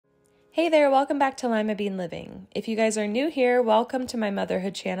Hey there, welcome back to Limabean Living. If you guys are new here, welcome to my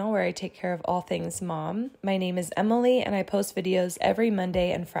motherhood channel where I take care of all things mom. My name is Emily and I post videos every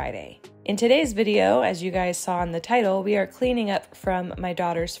Monday and Friday. In today's video, as you guys saw in the title, we are cleaning up from my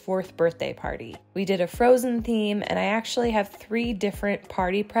daughter's 4th birthday party. We did a Frozen theme and I actually have 3 different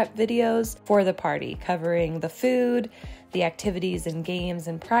party prep videos for the party covering the food, the activities and games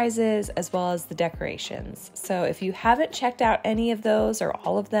and prizes, as well as the decorations. So if you haven't checked out any of those or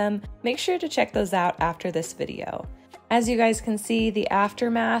all of them, make sure to check those out after this video. As you guys can see, the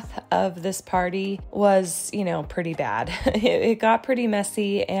aftermath of this party was, pretty bad. It got pretty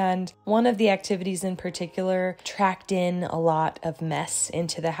messy, and one of the activities in particular tracked in a lot of mess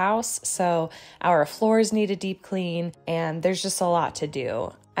into the house. So our floors need a deep clean, and there's just a lot to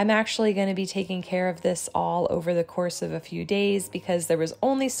do. I'm actually going to be taking care of this all over the course of a few days because there was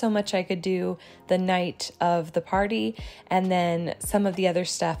only so much I could do the night of the party, and then some of the other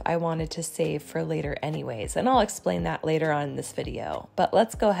stuff I wanted to save for later anyways, and I'll explain that later on in this video. But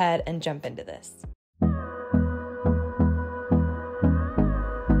let's go ahead and jump into this.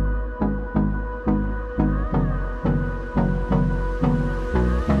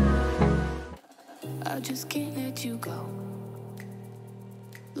 I just can't let you go.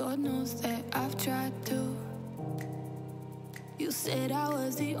 Lord knows that I've tried to. You said I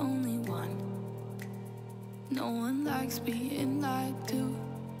was the only one. No one likes being lied to.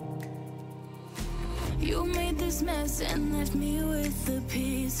 You made this mess and left me with the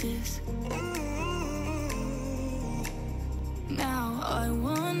pieces. Now I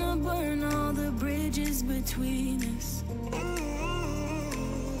wanna burn all the bridges between us.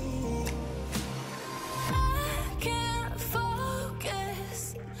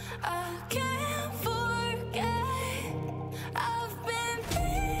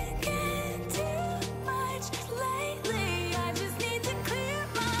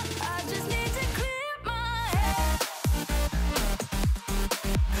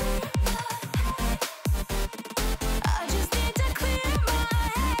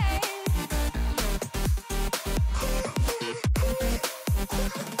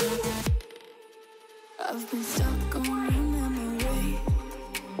 I've been stuck on a memory,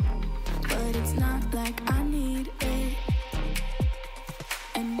 but it's not like I need it.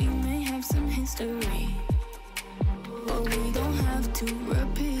 And we may have some history, but we don't have to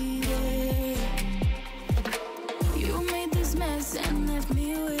repeat it. You made this mess and left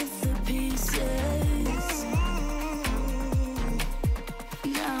me with the pieces.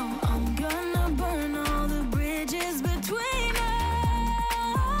 Now I'm gonna burn all the bridges between us.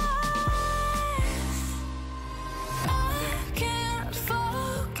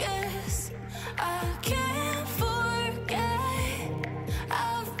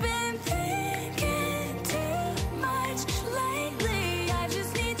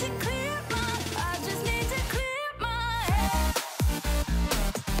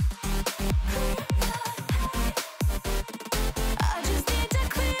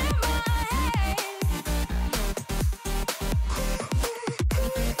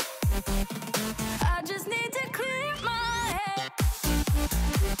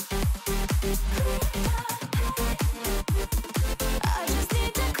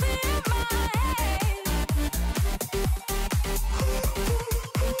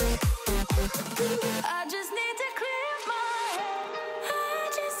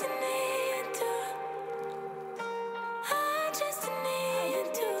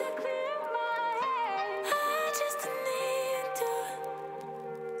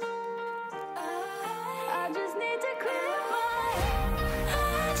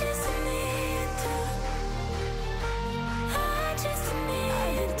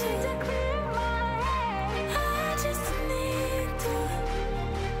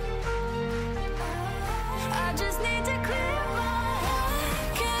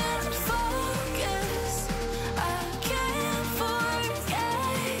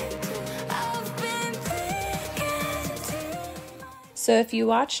 So if you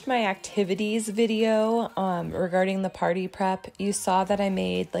watched my activities video regarding the party prep, you saw that I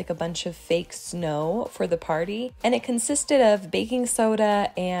made like a bunch of fake snow for the party, and it consisted of baking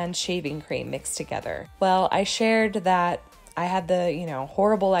soda and shaving cream mixed together. Well, I shared that I had the,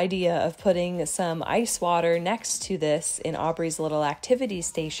 horrible idea of putting some ice water next to this in Aubrey's little activity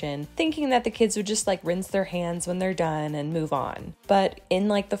station, thinking that the kids would just rinse their hands when they're done and move on. But in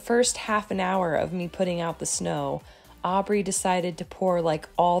the first half an hour of me putting out the snow, Aubrey decided to pour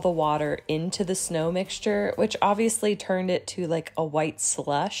all the water into the snow mixture, which obviously turned it to a white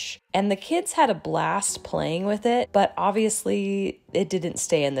slush. And the kids had a blast playing with it, but obviously it didn't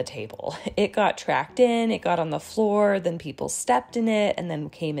stay in the table. It got tracked in, it got on the floor, then people stepped in it and then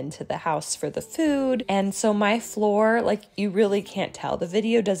came into the house for the food. And so my floor, like, you really can't tell. The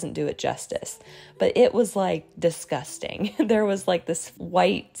video doesn't do it justice, but it was like disgusting. There was like this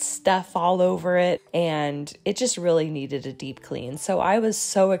white stuff all over it, and it just really needed a deep clean. So I was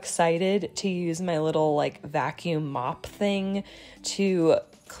so excited to use my little like vacuum mop thing to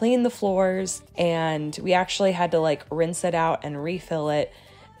clean the floors, and we actually had to like rinse it out and refill it.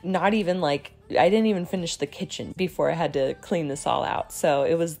 Not even like, I didn't even finish the kitchen before I had to clean this all out. So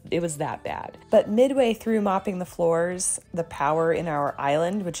it was that bad. But midway through mopping the floors, the power in our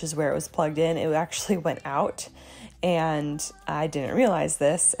island, which is where it was plugged in, it actually went out. And I didn't realize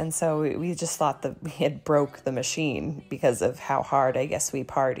this. And so we just thought that we had broke the machine because of how hard, I guess, we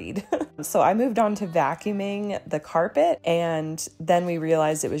partied. So I moved on to vacuuming the carpet, and then we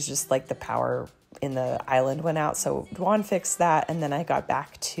realized it was just like the power in the island went out. So Juan fixed that, and then I got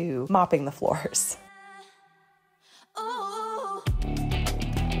back to mopping the floors.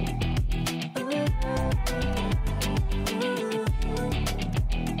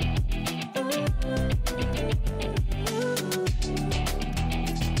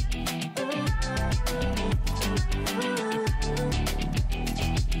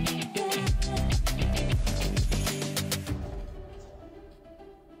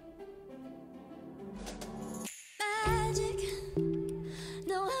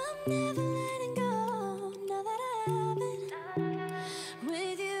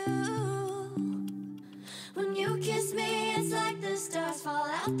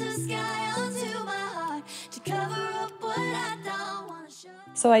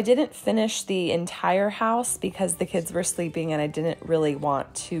 So I didn't finish the entire house because the kids were sleeping and I didn't really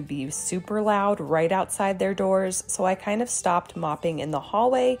want to be super loud right outside their doors. So I kind of stopped mopping in the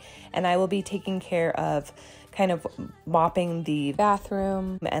hallway, and I will be taking care of kind of mopping the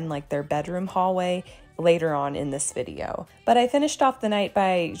bathroom and like their bedroom hallway later on in this video. But I finished off the night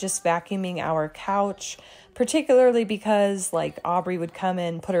by just vacuuming our couch, particularly because like Aubrey would come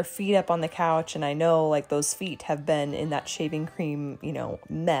in, put her feet up on the couch, and I know like those feet have been in that shaving cream,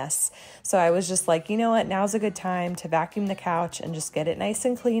 mess. So I was just like, you know what, now's a good time to vacuum the couch and just get it nice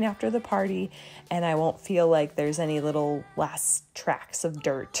and clean after the party, and I won't feel like there's any little last tracks of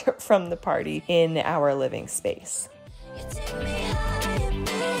dirt from the party in our living space. You take me higher,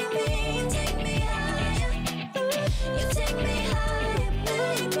 baby. You take me higher. You take me higher,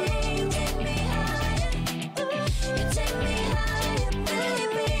 baby. You take me higher. You take me higher,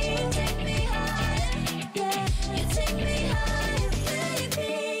 baby. You take me higher. Yeah. You take me higher,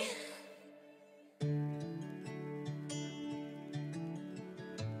 baby.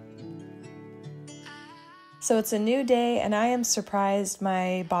 So it's a new day, and I am surprised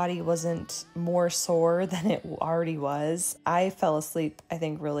my body wasn't more sore than it already was. I fell asleep, I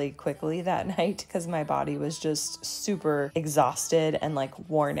think, really quickly that night because my body was just super exhausted and like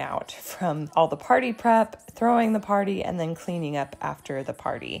worn out from all the party prep, throwing the party, and then cleaning up after the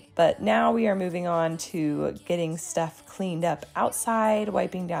party. But now we are moving on to getting stuff cleaned up outside,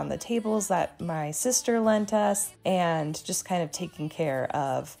 wiping down the tables that my sister lent us, and just kind of taking care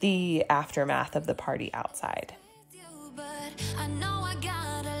of the aftermath of the party outside. But I know I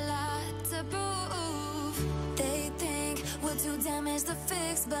got a lot to prove. They think we're too damaged to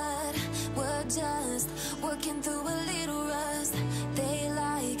fix, but we're just working through a little rust. They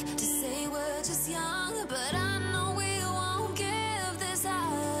like to say we're just young, but I know we won't give this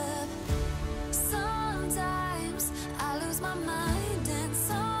up. Sometimes I lose my mind, and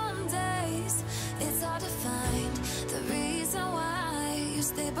some days it's hard to find the reason why you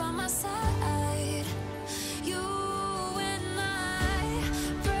stay by my side. You and I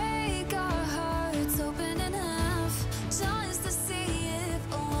break our hearts open in half just to see if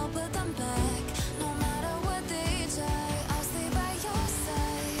we'll put them back. No matter what they try, I'll stay by your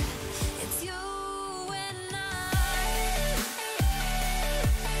side. It's you and I.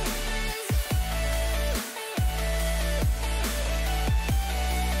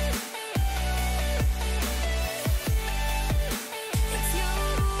 It's you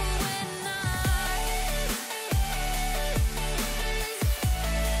and I.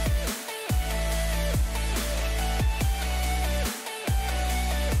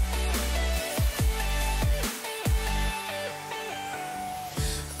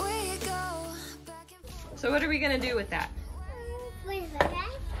 We go back and forth. So what are we gonna do with that? Wait a second.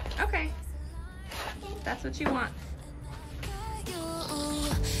 Okay, that's what you want.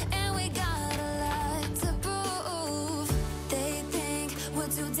 And we got a lot to prove. They think we're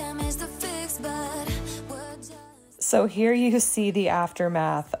too damaged to fix, but we're just. So here you see the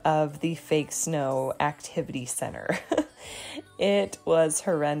aftermath of the fake snow activity center. It was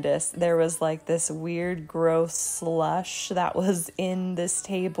horrendous. There was like this weird, gross slush that was in this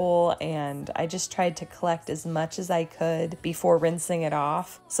table, and I just tried to collect as much as I could before rinsing it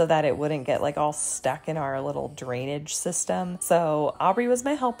off so that it wouldn't get like all stuck in our little drainage system. So Aubrey was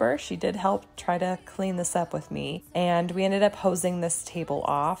my helper. She did help try to clean this up with me, and we ended up hosing this table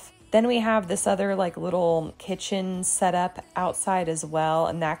off. Then we have this other like little kitchen setup outside as well,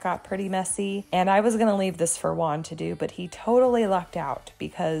 and that got pretty messy. And I was gonna leave this for Juan to do, but he totally lucked out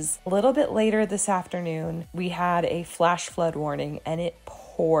because a little bit later this afternoon, we had a flash flood warning and it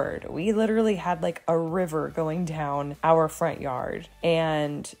poured. We literally had like a river going down our front yard,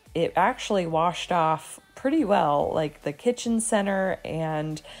 and it actually washed off pretty well, like the kitchen center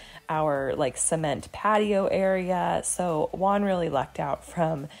and our like cement patio area. So Juan really lucked out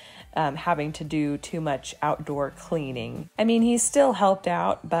from having to do too much outdoor cleaning. I mean, he still helped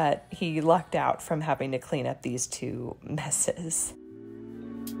out, but he lucked out from having to clean up these two messes.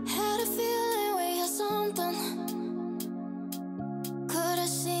 Had a feeling we had something. Could have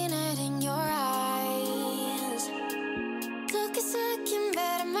seen it in your eyes. Took a second,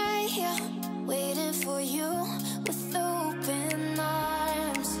 but I'm right here, waiting for you with open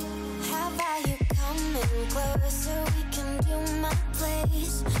arms. How about you coming closer? We can do my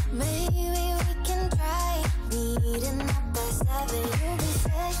place. Maybe we can try meeting up by 7. You'll be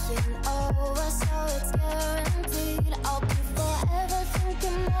saying over, so it's guaranteed. I'll be forever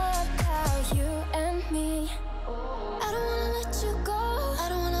thinking more about you and me. I don't wanna let you go. I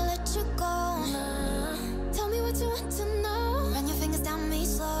don't wanna let you go. Nah. Tell me what you want to know. Run your fingers down me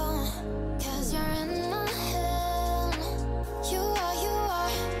slow. 'Cause you're in my head. You are.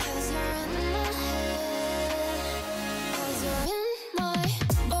 'Cause you're in my head. 'Cause you're in my.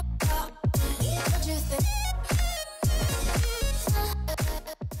 What you think?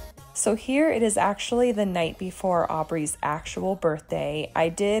 So here it is actually the night before Aubrey's actual birthday. I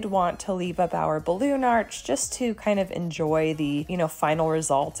did want to leave up our balloon arch just to kind of enjoy the, final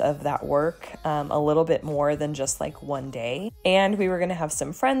results of that work a little bit more than just like one day. And we were going to have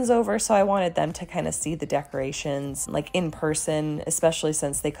some friends over, so I wanted them to kind of see the decorations like in person, especially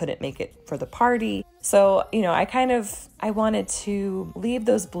since they couldn't make it for the party. So, I wanted to leave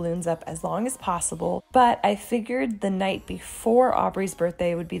those balloons up as long as possible, but I figured the night before Aubrey's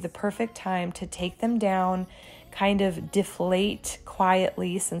birthday would be the perfect time to take them down, kind of deflate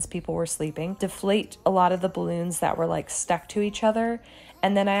quietly since people were sleeping, deflate a lot of the balloons that were like stuck to each other.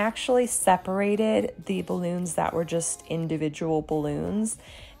 And then I actually separated the balloons that were just individual balloons,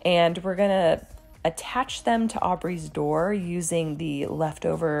 and we're gonna attach them to Aubrey's door using the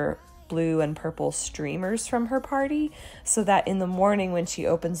leftover blue and purple streamers from her party, so that in the morning when she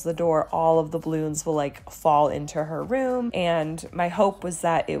opens the door, all of the balloons will like fall into her room. And my hope was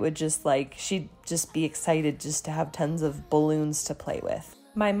that it would just like, she'd just be excited just to have tons of balloons to play with.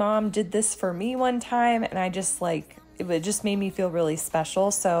 My mom did this for me one time, and I just like, it just made me feel really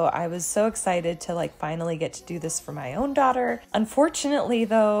special. So I was so excited to like finally get to do this for my own daughter. Unfortunately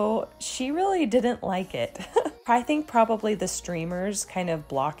though, she really didn't like it. I think probably the streamers kind of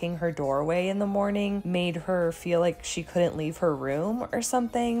blocking her doorway in the morning made her feel like she couldn't leave her room or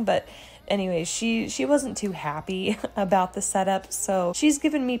something. But anyway, she wasn't too happy about the setup, so she's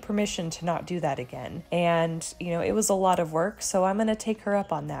given me permission to not do that again. And, it was a lot of work, so I'm gonna take her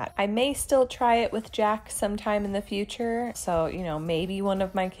up on that. I may still try it with Jack sometime in the future, so, maybe one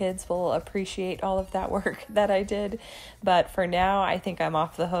of my kids will appreciate all of that work that I did. But for now, I think I'm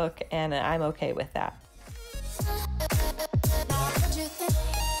off the hook, and I'm okay with that.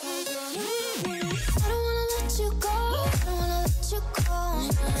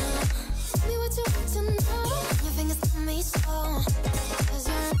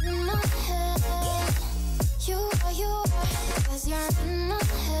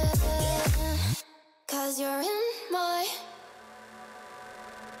 Cause you're in my.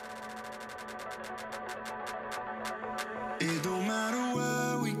 It don't matter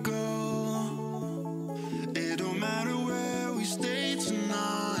where we go, it don't matter where we stay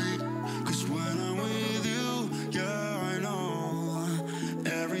tonight. Cause when I'm with you, yeah, I know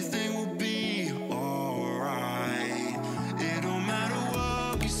everything will be alright. It don't matter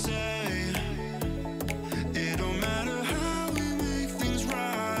what we say, it don't matter how we make things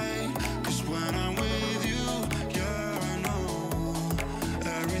right. Cause when I'm with you, yeah, I know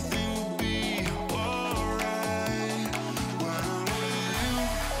everything will be alright. When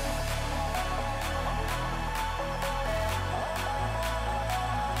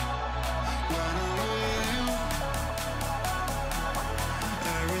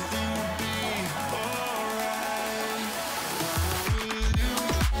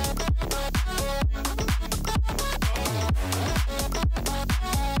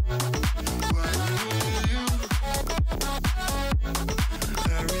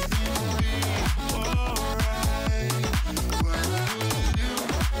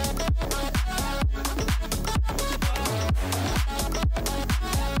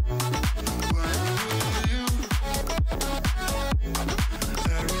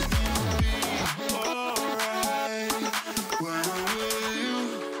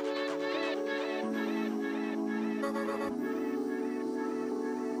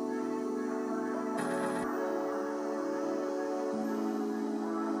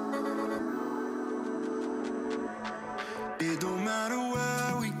It don't matter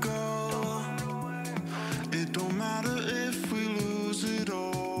where we go. It don't matter if we lose it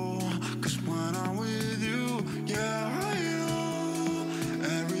all. 'Cause when I'm with you, yeah, I know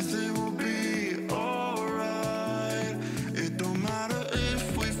everything will be alright. It don't matter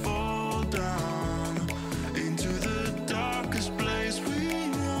if we fall down into the darkest place we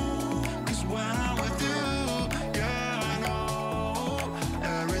know. 'Cause when I'm with you, yeah, I know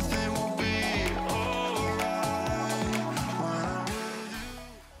everything will be alright. When I'm with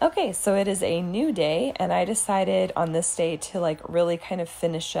you. Okay, so it is a new day, and I decided on this day to like really kind of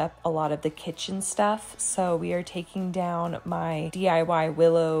finish up a lot of the kitchen stuff. So we are taking down my DIY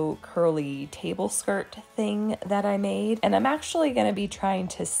willow curly table skirt thing that I made, and I'm actually going to be trying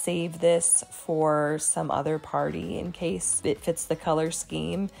to save this for some other party in case it fits the color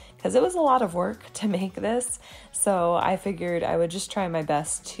scheme, because it was a lot of work to make this. So I figured I would just try my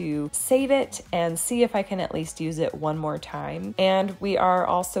best to save it and see if I can at least use it one more time. And we are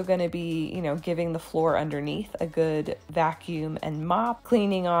also going to be, giving the floor underneath a good vacuum and mop,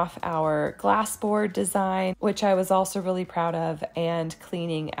 cleaning off our glass board design, which I was also really proud of, and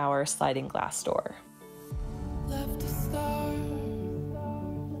cleaning our sliding glass door. Left a star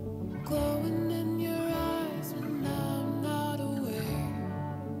glowing in your eyes when I'm not aware.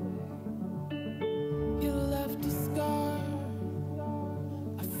 You left a scar.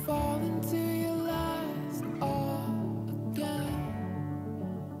 I fall into your lies all again.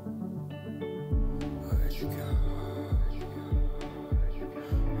 Where'd you go?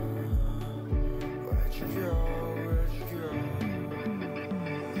 Where'd you go? Where'd you go?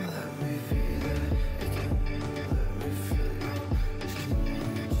 Let me be there again. Let me feel you.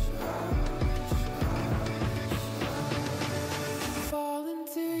 Fall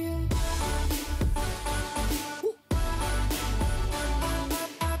into your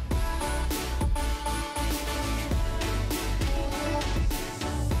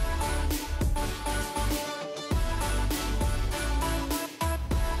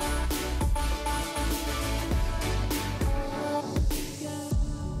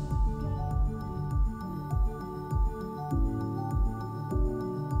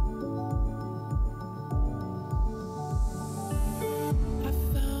I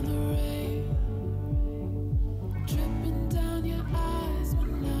found the rain dripping down your eyes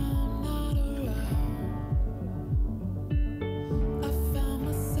when I'm not around. I found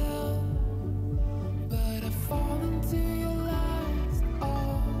myself, but I fall into your lies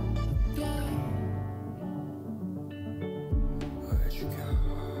all again. Where'd you go?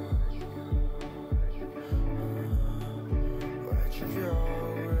 Where'd you go?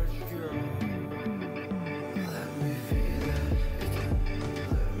 Where'd you go? Let me be there again.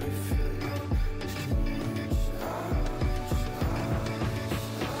 Let me feel you.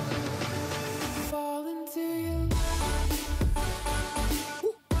 Fall into you.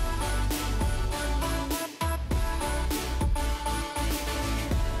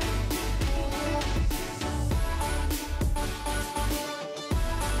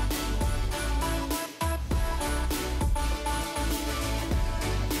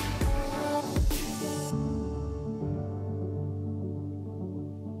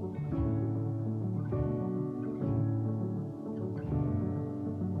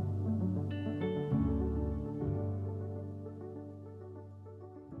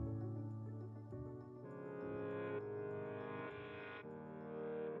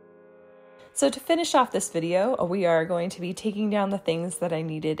 So to finish off this video, we are going to be taking down the things that I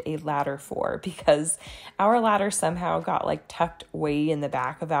needed a ladder for, because our ladder somehow got like tucked way in the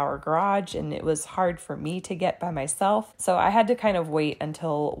back of our garage and it was hard for me to get by myself. So I had to kind of wait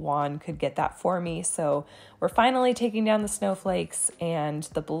until Juan could get that for me. So we're finally taking down the snowflakes and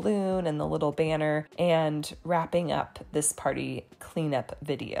the balloon and the little banner and wrapping up this party cleanup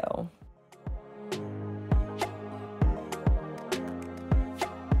video.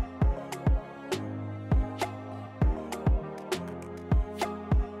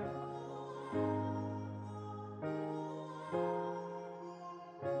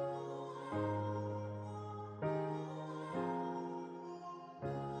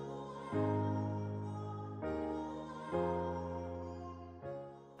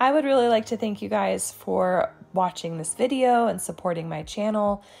 I would really like to thank you guys for watching this video and supporting my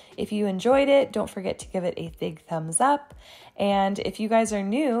channel. If you enjoyed it, don't forget to give it a big thumbs up. And if you guys are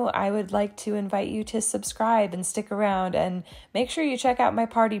new, I would like to invite you to subscribe and stick around, and make sure you check out my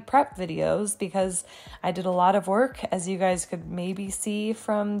party prep videos, because I did a lot of work, as you guys could maybe see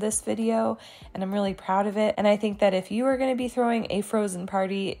from this video, and I'm really proud of it. And I think that if you are going to be throwing a frozen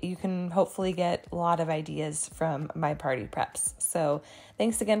party, you can hopefully get a lot of ideas from my party preps. So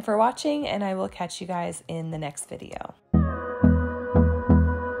thanks again for watching, and I will catch you guys in the next video.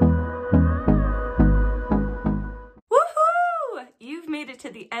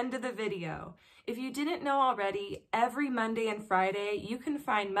 the end of the video. If you didn't know already, every Monday and Friday, you can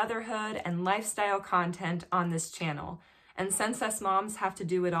find motherhood and lifestyle content on this channel. And since us moms have to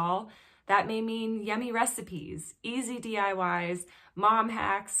do it all, that may mean yummy recipes, easy DIYs, mom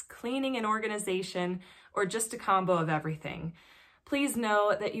hacks, cleaning and organization, or just a combo of everything. Please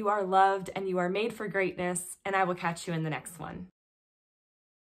know that you are loved and you are made for greatness, and I will catch you in the next one.